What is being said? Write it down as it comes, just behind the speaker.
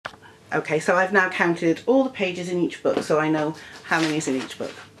Okay, so I've now counted all the pages in each book, so I know how many is in each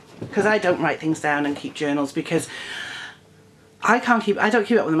book. Because I don't write things down and keep journals, because I don't keep up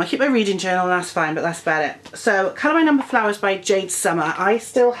with them. I keep my reading journal and that's fine, but that's about it. So Colour by Number Flowers by Jade Summer. I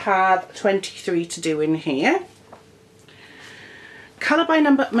still have 23 to do in here. Colour by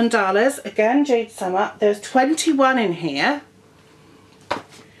Number Mandalas, again Jade Summer. There's 21 in here.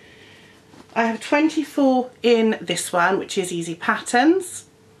 I have 24 in this one, which is Easy Patterns.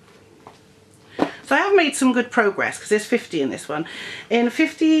 So I have made some good progress because there's 50 in this one. In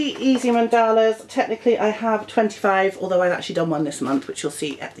 50 Easy Mandalas, technically I have 25, although I've actually done one this month, which you'll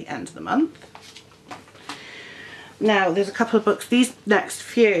see at the end of the month. Now there's a couple of books, these next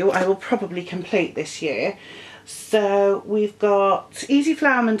few I will probably complete this year. So we've got Easy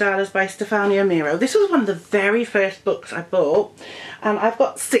Flower Mandalas by Stefania Miro. This was one of the very first books I bought, and I've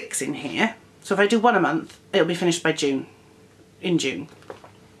got 6 in here. So if I do one a month, it'll be finished by June, in June.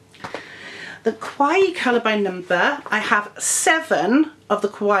 The Kawaii Colour by Number, I have 7 of the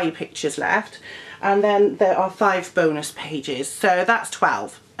Kawaii pictures left, and then there are 5 bonus pages, so that's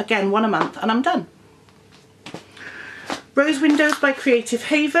 12. Again, one a month and I'm done. Rose Windows by Creative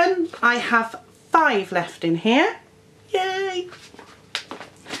Haven, I have 5 left in here. Yay!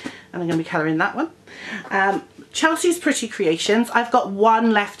 And I'm going to be colouring that one. Chelsea's Pretty Creations, I've got 1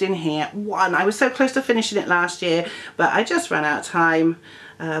 left in here. 1. I was so close to finishing it last year, but I just ran out of time.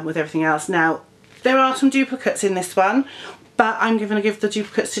 With everything else. Now there are some duplicates in this one, but I'm going to give the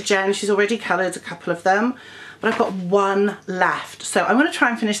duplicates to Jen. She's already coloured a couple of them, but I've got 1 left, so I'm going to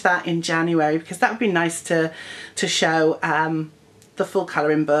try and finish that in January, because that would be nice to show the full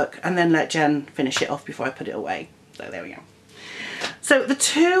colouring book and then let Jen finish it off before I put it away. So there we go. So the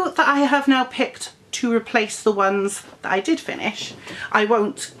 2 that I have now picked to replace the ones that I did finish, I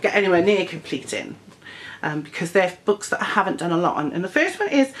won't get anywhere near completing. Because they're books that I haven't done a lot on. And the first one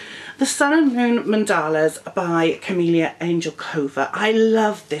is The Sun and Moon Mandalas by Camellia Angel Cova. I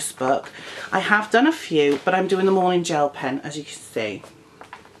love this book. I have done a few, but I'm doing them all in gel pen, as you can see.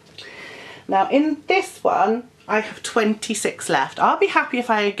 Now in this one, I have 26 left. I'll be happy if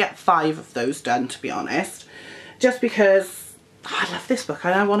I get 5 of those done, to be honest. Just because I love this book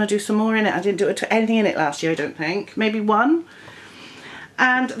and I want to do some more in it. I didn't do anything in it last year, I don't think. Maybe 1.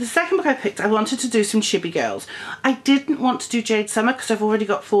 And the second book I picked, I wanted to do some Chibi Girls. I didn't want to do Jade Summer because I've already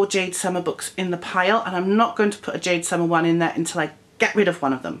got 4 Jade Summer books in the pile, and I'm not going to put a Jade Summer one in there until I get rid of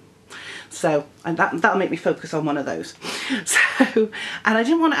one of them. So, and that'll make me focus on one of those. So, and I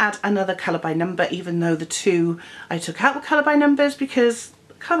didn't want to add another Colour by Number, even though the 2 I took out were Colour by Numbers, because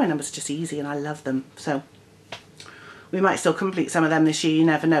Colour by Numbers are just easy and I love them. So we might still complete some of them this year, you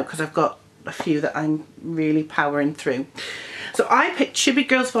never know, because I've got a few that I'm really powering through. So I picked Chibi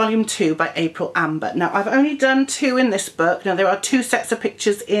Girls Volume 2 by April Amber. Now I've only done 2 in this book. Now there are 2 sets of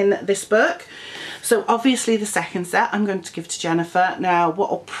pictures in this book. So obviously the second set I'm going to give to Jennifer. Now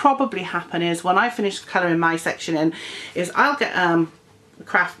what will probably happen is when I finish colouring my section in, is I'll get a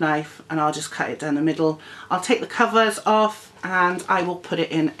craft knife and I'll just cut it down the middle. I'll take the covers off and I will put it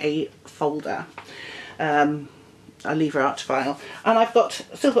in a folder. A lever arch file. And I've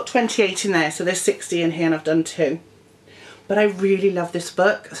still got 28 in there, so there's 60 in here and I've done 2. But I really love this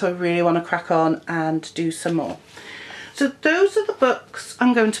book, so I really want to crack on and do some more. So those are the books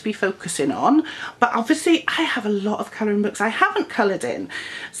I'm going to be focusing on, but obviously I have a lot of colouring books I haven't coloured in.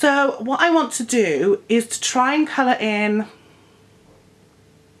 So what I want to do is to try and colour in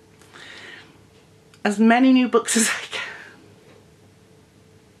as many new books as I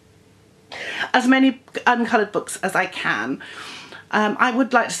can. As many uncoloured books as I can. I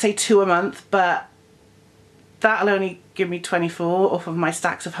would like to say 2 a month, but that'll only give me 24 off of my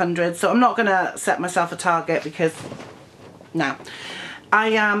stacks of hundreds, so I'm not going to set myself a target, because no. I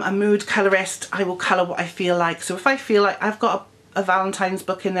am a mood colourist. I will colour what I feel like. So if I feel like I've got a Valentine's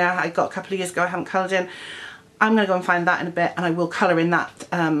book in there I got a couple of years ago I haven't coloured in, I'm going to go and find that in a bit and I will colour in that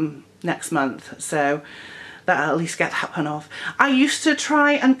next month, so that'll at least get that one off. I used to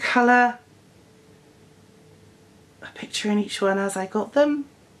try and colour a picture in each one as I got them,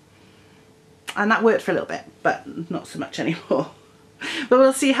 and that worked for a little bit, but not so much anymore. But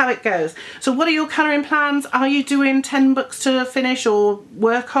we'll see how it goes. So what are your colouring plans? Are you doing 10 books to finish or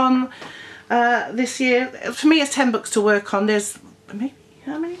work on this year? For me it's 10 books to work on. There's maybe,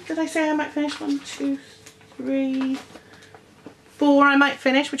 how many did I say I might finish? 1, 2, 3, 4 I might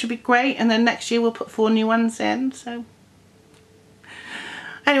finish, which would be great, and then next year we'll put 4 new ones in. So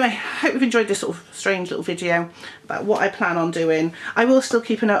anyway, I hope you've enjoyed this sort of strange little video about what I plan on doing. I will still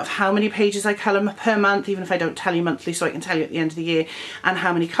keep a note of how many pages I colour per month, even if I don't tell you monthly, so I can tell you at the end of the year, and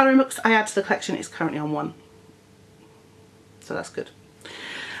how many colouring books I add to the collection. It's currently on 1. So that's good.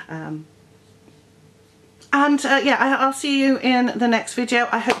 Yeah, I'll see you in the next video.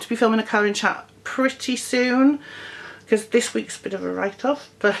 I hope to be filming a colouring chat pretty soon, because this week's a bit of a write-off,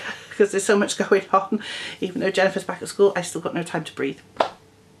 but because there's so much going on. Even though Jennifer's back at school, I still got no time to breathe.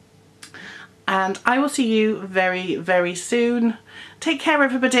 And I will see you very, very soon. Take care,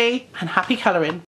 everybody, and happy colouring.